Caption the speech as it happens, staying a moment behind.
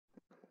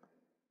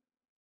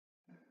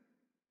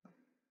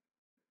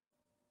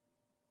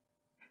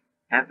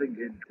Have a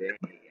good day.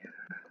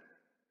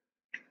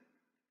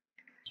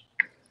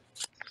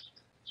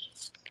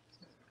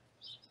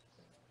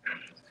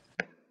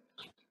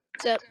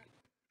 What's up?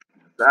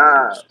 What's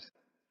up?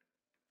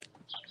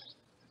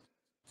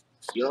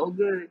 You all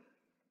good?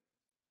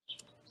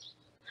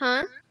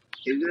 Huh?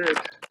 You good?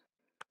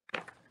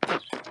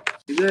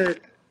 You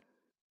good?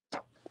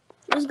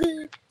 What's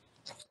good?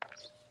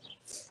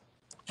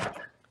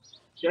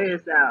 Show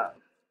yourself.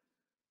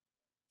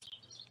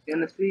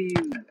 Gonna see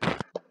you.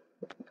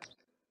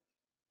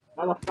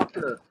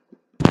 Motherfucker.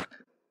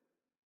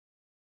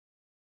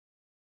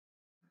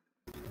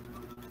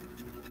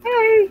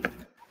 Hey!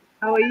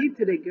 How are you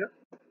today, girl?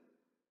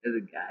 There's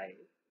a guy.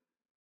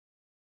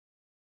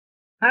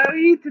 How are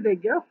you today,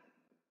 girl?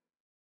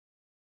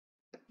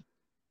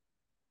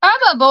 I'm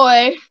a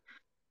boy.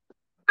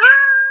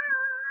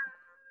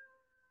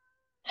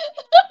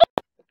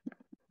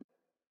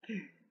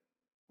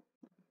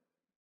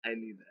 I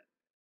need that.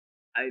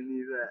 I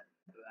need that.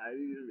 I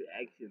need a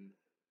reaction.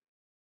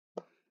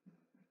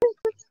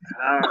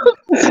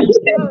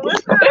 Yo,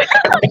 what's up?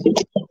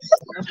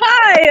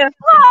 Hi.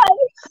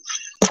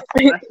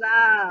 What's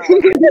up?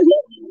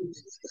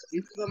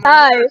 He's from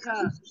Hi.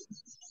 America.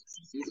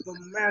 He's from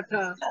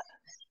America.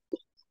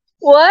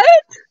 What?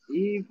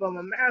 He's from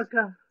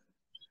America.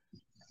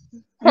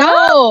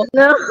 No.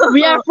 No.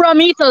 We are from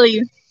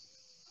Italy.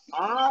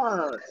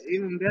 Oh,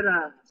 even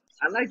better.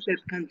 I like that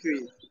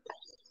country.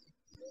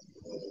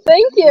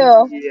 Thank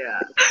you. Yeah.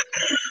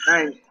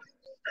 Nice.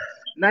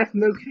 Nice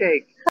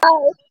milkshake.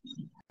 Hi.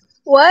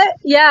 What?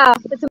 Yeah.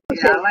 It's a Yeah,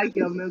 I milkshake. like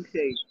your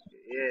milkshake.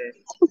 Yeah.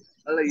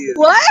 I like you.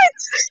 What?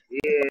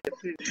 Yeah,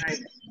 pretty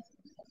nice.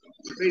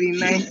 Pretty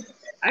nice.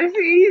 I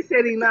see you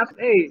setting up.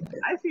 Hey,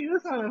 I see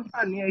this one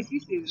fun. Yeah,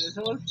 she's setting this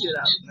whole shit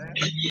up, man.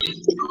 Yeah,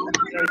 she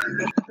got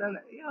this on.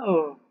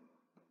 Yo,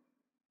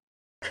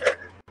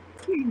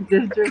 you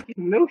just drinking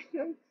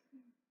milkshake?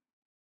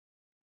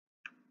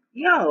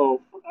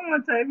 Yo, fuck on my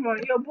time, man.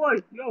 Yo, boy,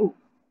 yo.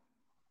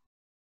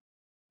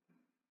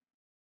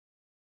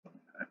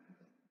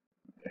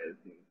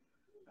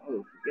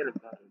 Oh, forget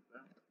about it,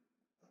 bro.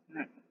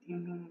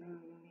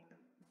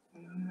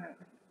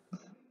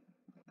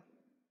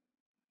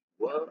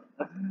 What?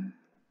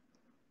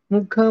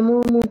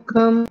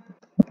 Mukam.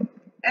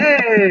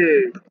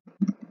 Hey,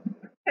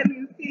 I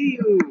didn't see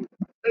you.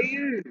 Hey,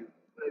 you.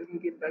 Let me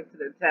get back to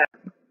the tab.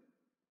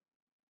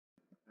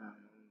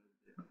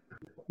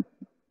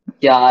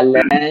 Hey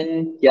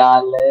Hey,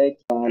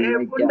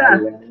 Bunda.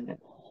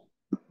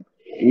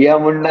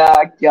 Munda,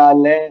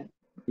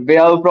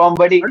 where are you from,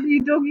 buddy? What are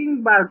you talking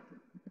about?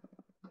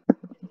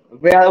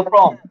 Where are you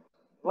from?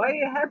 Why are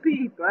you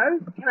happy, bro?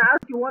 Can I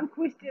ask you one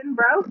question,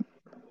 bro?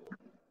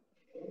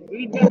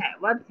 Read that.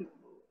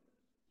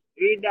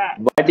 Read that.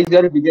 What is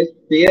your biggest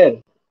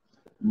fear?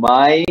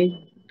 My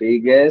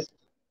biggest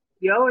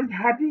You're always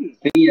happy.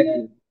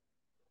 fear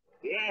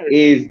Yes.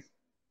 is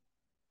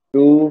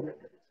to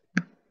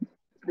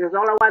That's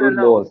all I want to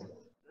know. lose.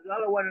 That's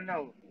all I want to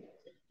know.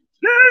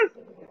 Yes.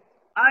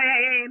 Oh,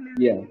 yeah. This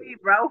Yeah. is me,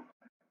 bro.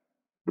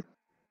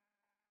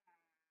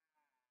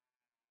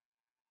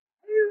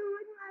 You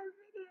in my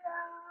video.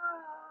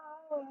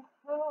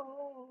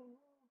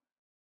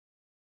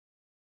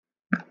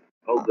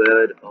 Oh,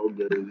 good. Oh,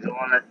 good. We don't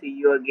want to see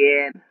you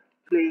again.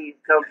 Please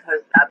come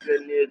touch up your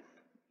nudes.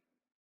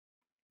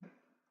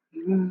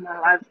 You in my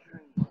live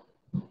stream.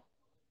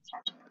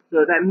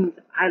 So that means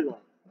I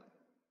lost.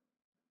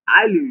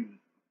 I lose.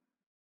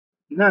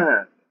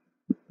 Nah.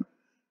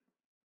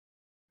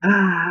 You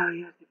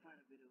have to find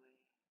a better way.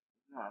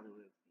 No other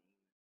way.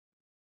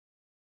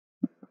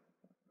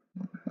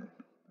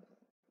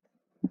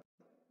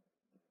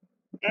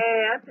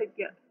 Hey, I'll take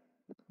you.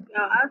 Yo,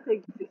 I'll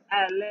take you to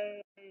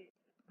LA.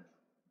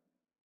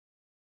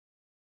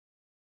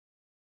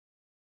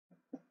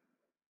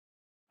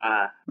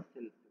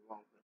 Send it to the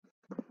wrong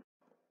person.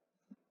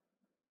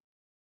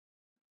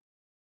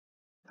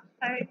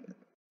 Hey.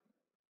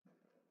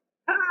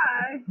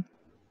 Hi.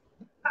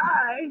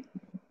 Hi.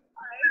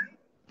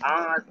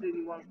 I send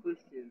you one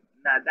question.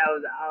 Nah, I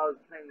was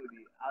playing with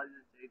you. I was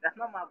just saying, that's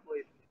not my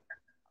voice.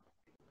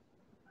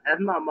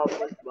 That's not my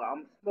voice, but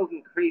I'm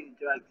smoking crazy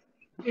drugs.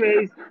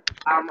 Anyways,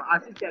 I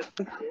sent you a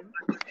question.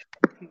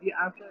 Could you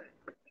answer it?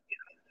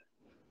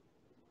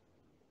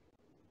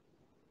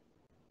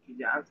 Could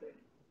you answer it?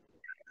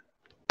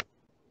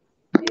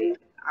 Yeah,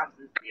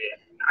 answer it.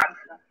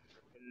 Answer.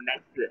 And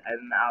that's it.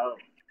 And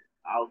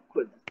I'll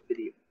quit this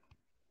video.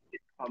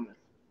 Promise.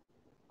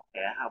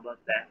 Yeah, how about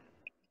that?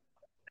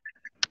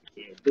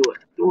 Yeah, do it.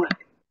 Do it.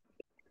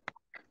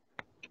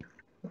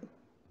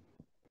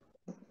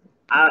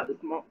 I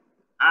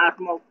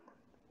smoke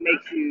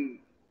makes you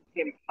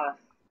 10 plus.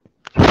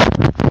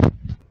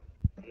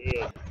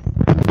 Yeah.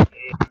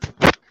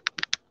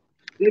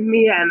 Give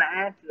me an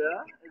answer,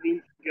 and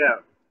then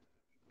go.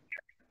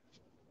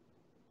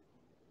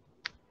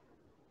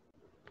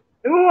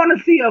 And we want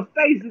to see your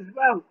face as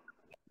well.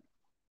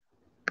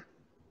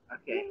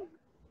 Okay.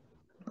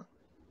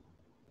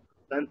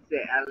 Don't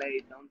say LA.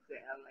 Don't say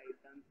LA.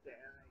 Don't say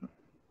LA.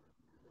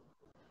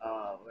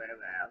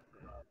 Wherever else.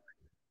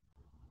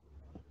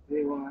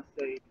 They want to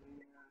say,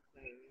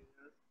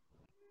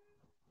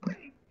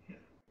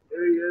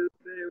 there you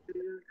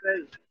say,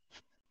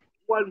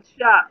 one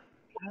shot,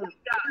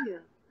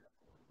 California.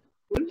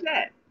 What's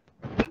that?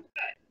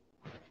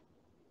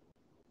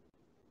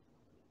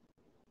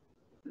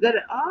 Is that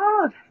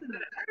oh, that's in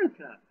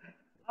America.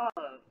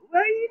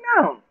 Where you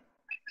know?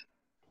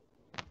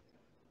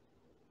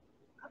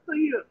 I thought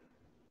you.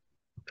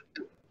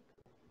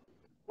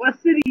 What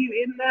city you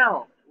in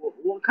now?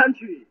 What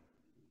country?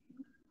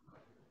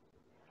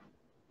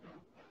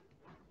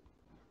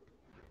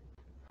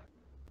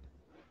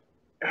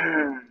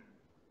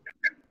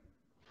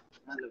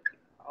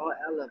 Oh,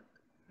 Ella.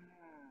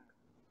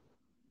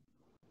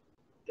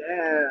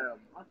 Damn.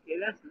 Okay,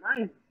 that's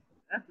nice.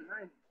 That's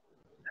nice.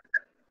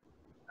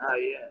 Oh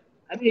yeah.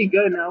 I need to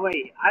go now.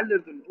 Wait, I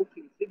live in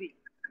Oakland City.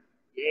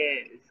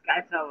 Yeah,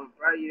 Sky Tower,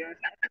 bro. You know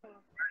Sky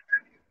Tower?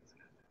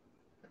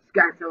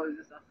 Sky Tower is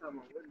just outside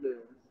my window.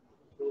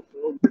 So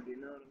good, you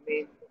know what I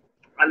mean?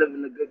 I live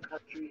in a good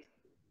country.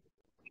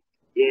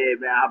 Yeah,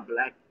 man, I'm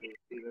black. You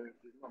know,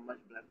 there's not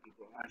much black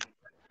people around here.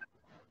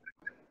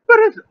 But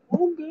it's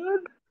all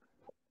good.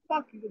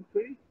 Fuck, you look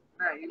pretty.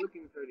 Nah, you're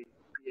looking pretty.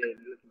 Yeah,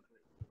 you're looking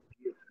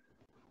pretty.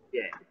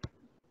 Yeah,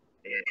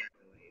 yeah.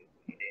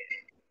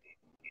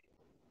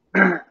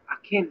 I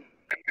can't.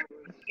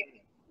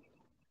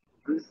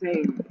 I'm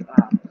saying,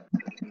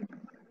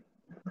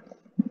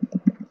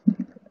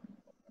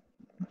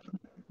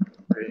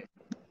 pretty,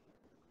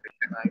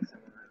 like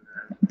something like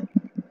that.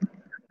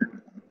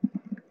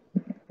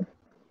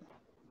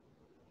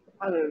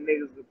 All the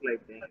niggas look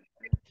like that.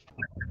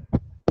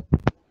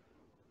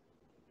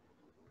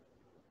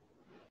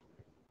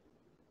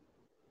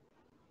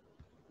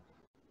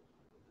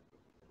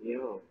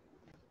 Yo,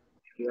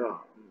 yo,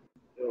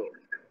 yo.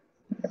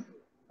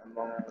 I'm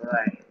on my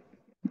way.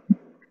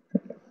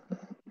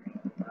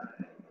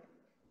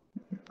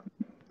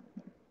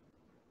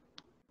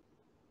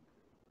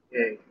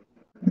 Yeah,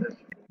 that's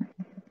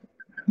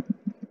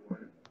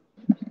one.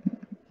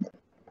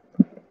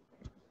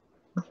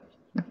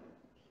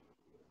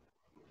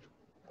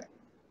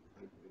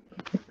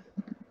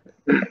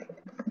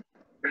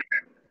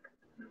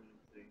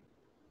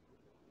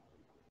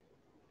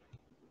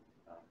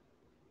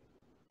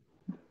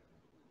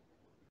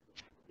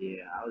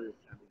 Yeah, I was just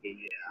trying to get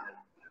you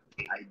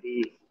ID.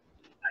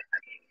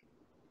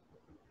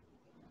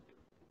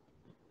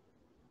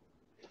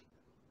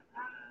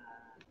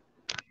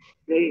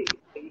 Say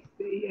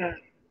yeah.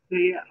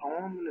 Oh,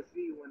 I'm gonna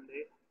see you one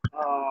day.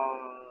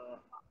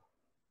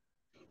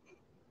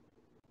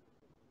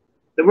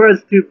 The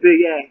word's too big.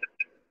 Yeah,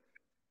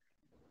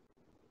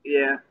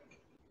 yeah.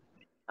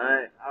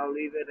 Alright, I'll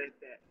leave it at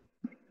that.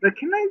 But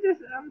can I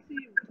just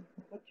see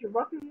what you're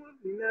rocking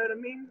with? You know what I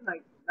mean?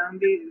 Like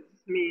nowadays it's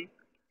just me.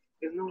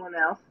 There's no one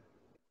else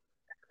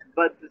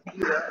but the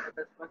scooter.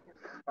 That's fucking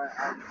my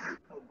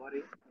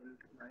buddy. And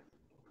it's nice.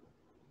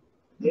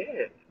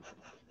 Yeah.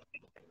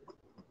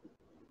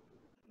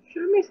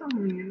 Show me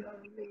something. You know what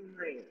I mean?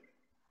 Like,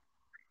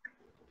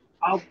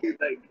 I'll be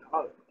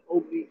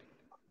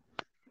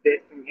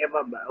best thing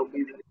ever, but I'll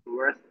be the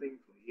worst thing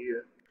for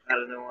you. I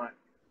don't know why.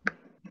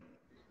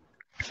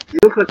 You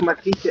look like my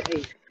teacher.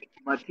 Hey,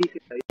 my teacher.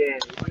 Yeah,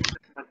 you look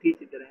like my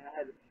teacher that I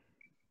had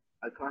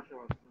a crush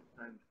on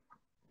sometimes.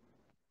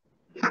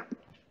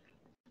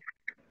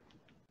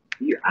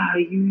 Yeah.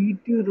 You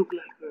do look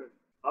like her.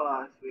 Oh,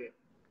 I swear.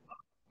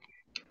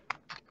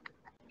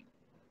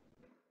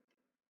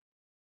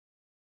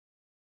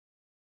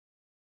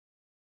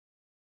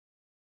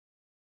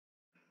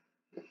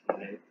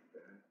 Shit.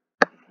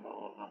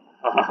 Oh.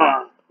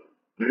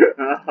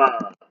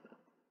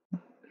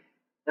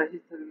 I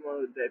just tell him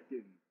all of that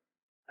too.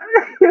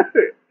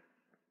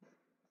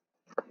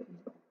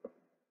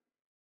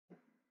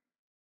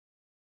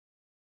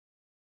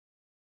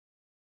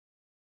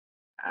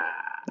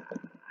 Ah.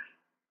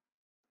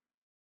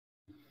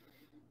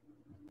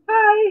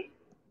 Hi.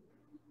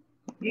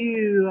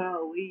 You,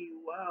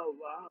 wow.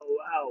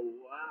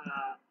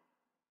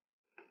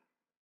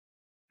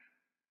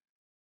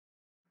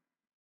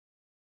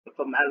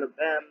 From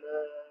Alabama.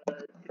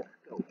 Let's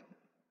go.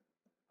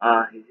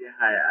 He said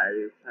hi. I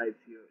replied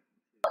to you.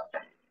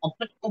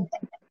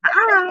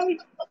 Hi.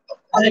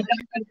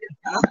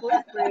 My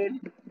boyfriend.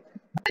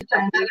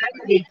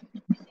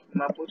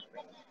 My boyfriend.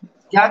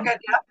 क्या कर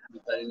दिया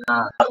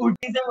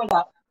उल्टी से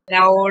बोला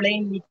क्या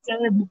ओढ़ेंगे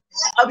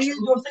अभी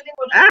जोर से नहीं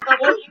बोला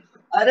बोल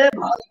अरे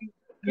भाई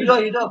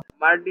hero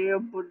My dear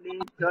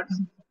pudding shot.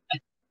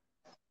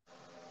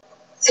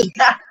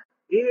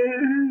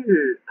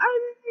 Ew. I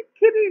was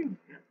kidding.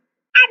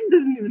 I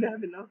didn't even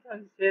have enough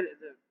time to say it.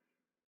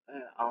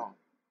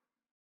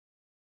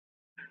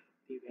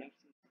 Dude,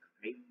 actually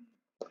crazy.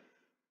 I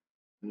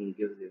mean, he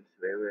gives them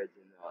swear words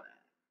and all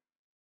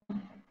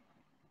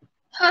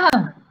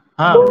that.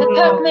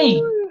 Attack me!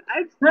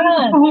 I've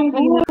seen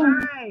you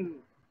time.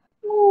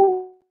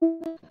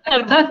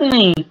 Attack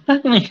me!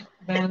 Attack me!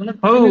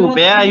 Oh,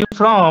 where are you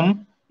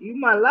from? You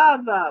my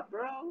lover,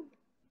 bro.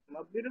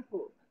 My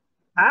beautiful.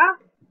 Huh?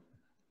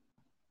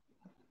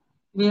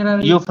 Where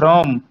are you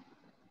from?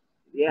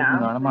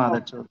 Yeah,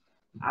 Motherchode.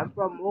 I'm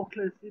from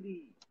Auckland City.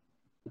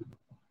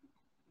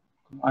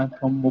 I'm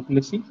from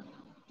Oklahoma.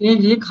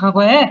 ये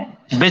खाबा है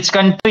Which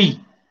country?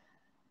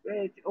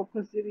 Wait,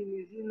 Auckland City,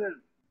 New Zealand.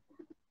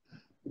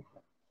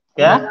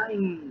 क्या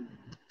Flying.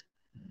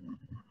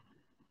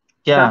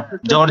 क्या South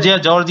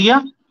Pacific. Georgia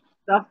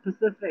South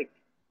Pacific.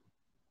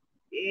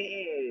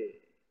 Yeah.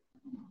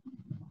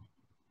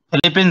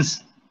 Philippines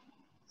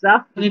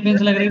South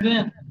Philippines लग रही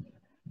Pacific. थी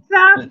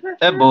South ए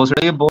Pacific.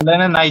 भोसड़ी के बोल रहे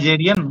हैं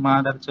नाइजीरियन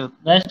मादरचोद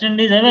वेस्ट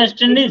इंडीज है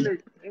West Indies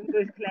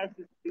English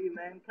classes too,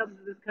 man. Come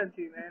to this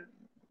country, man.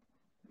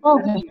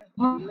 Okay We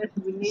need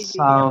you here.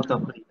 South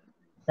Africa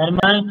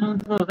Sharma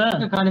तो होगा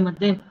काली मत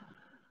दे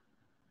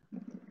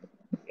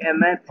Yeah,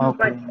 man. Too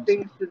Okay. much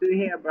things to do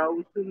here, bro.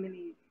 Too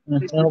many.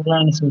 अच्छा वो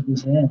plan city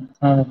से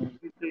हां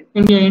places.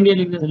 India India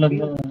लिख दे लोग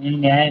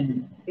India है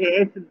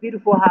It's a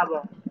beautiful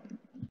harbor.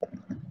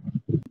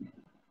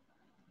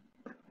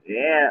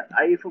 Yeah.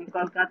 Are you from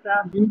Kolkata?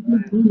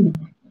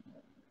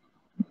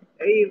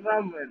 Where you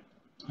from, man?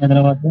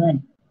 Hyderabad में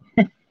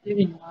ये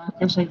भी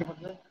क्या सही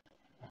पता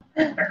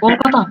है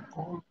कोलकाता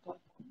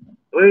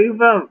Where you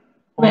from?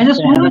 मैंने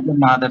सुना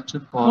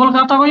मादरचोद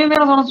कोलकाता को ये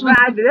मेरा थोड़ा सुना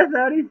Man, that's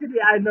the only city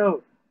I know.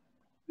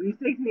 When you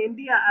take me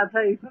India, I'll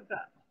tell you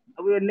Kolkata.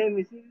 I will name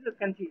you cities or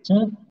countries.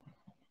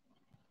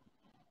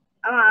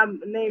 I'm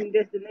naming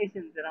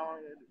destinations that I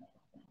want to do.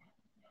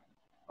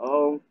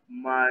 Oh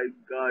my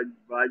God,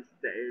 Raj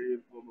Taylor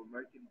from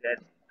American Dad.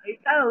 You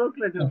kind of look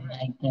like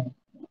him.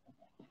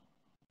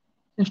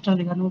 Sister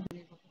दिखा लो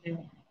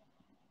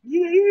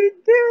Yeah, you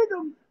did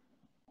them.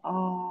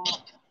 Oh,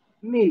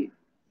 me.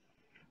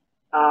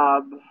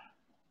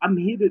 I'm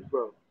heated,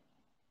 bro.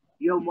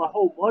 Yo, my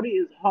whole body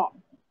is hot.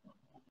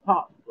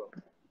 Hot, bro.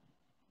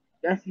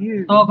 That's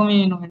you. Talk में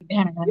इन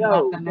ध्यान बात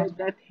Yo, करने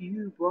that's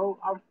you, bro.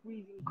 I'm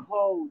freezing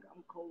cold.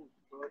 I'm cold,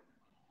 bro.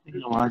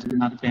 आवाज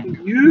ना पे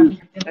You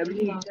and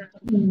me,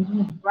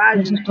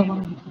 rising.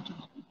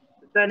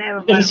 The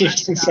dynamic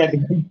right.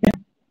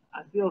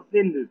 I feel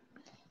offended.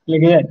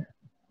 लगे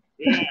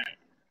Yeah.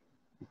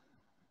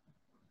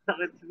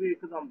 Talking to me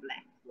because I'm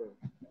black, bro.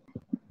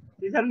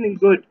 Say something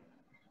good.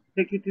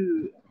 Take you to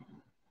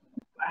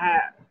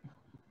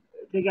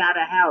take you out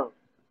of hell.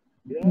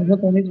 Yeah. मुझे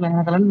पहले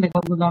लगा था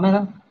लेकिन को जाने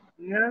का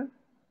Yeah.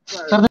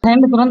 कर दे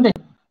हैंड तुरंत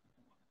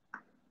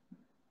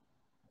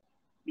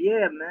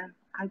Yeah, man.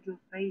 Hide your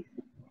face.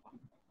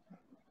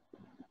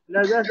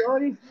 No, that's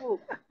only for.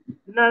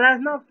 No,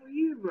 that's not for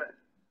you, bro.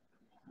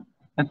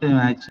 कहते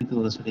हैं अच्छी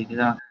तो भोसड़ी के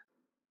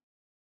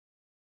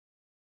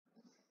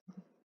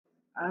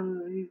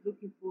He's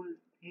looking for his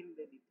pin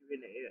that he threw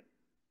in the air.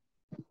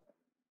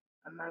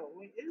 I'm like,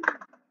 wait, is it?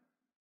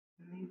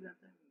 And he's not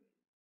there.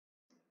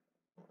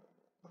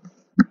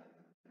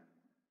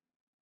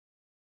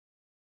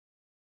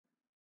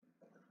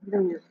 He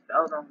done just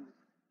spelled on me.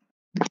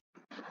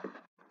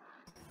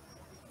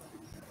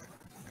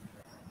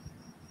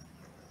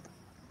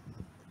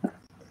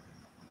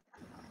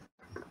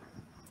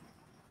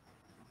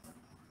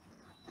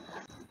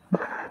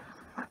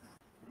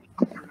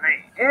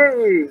 Like,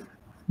 hey,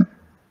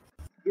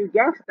 you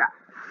gangsta.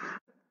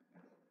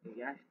 You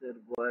gangster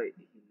boy.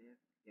 He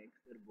left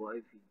gangster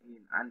boy,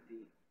 Fijian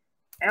auntie.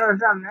 Hey,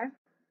 what's up, man?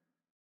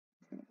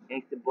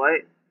 Gangster boy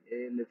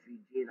and the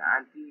Fijian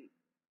auntie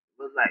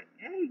was like,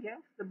 hey,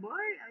 gangster boy,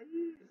 are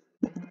you?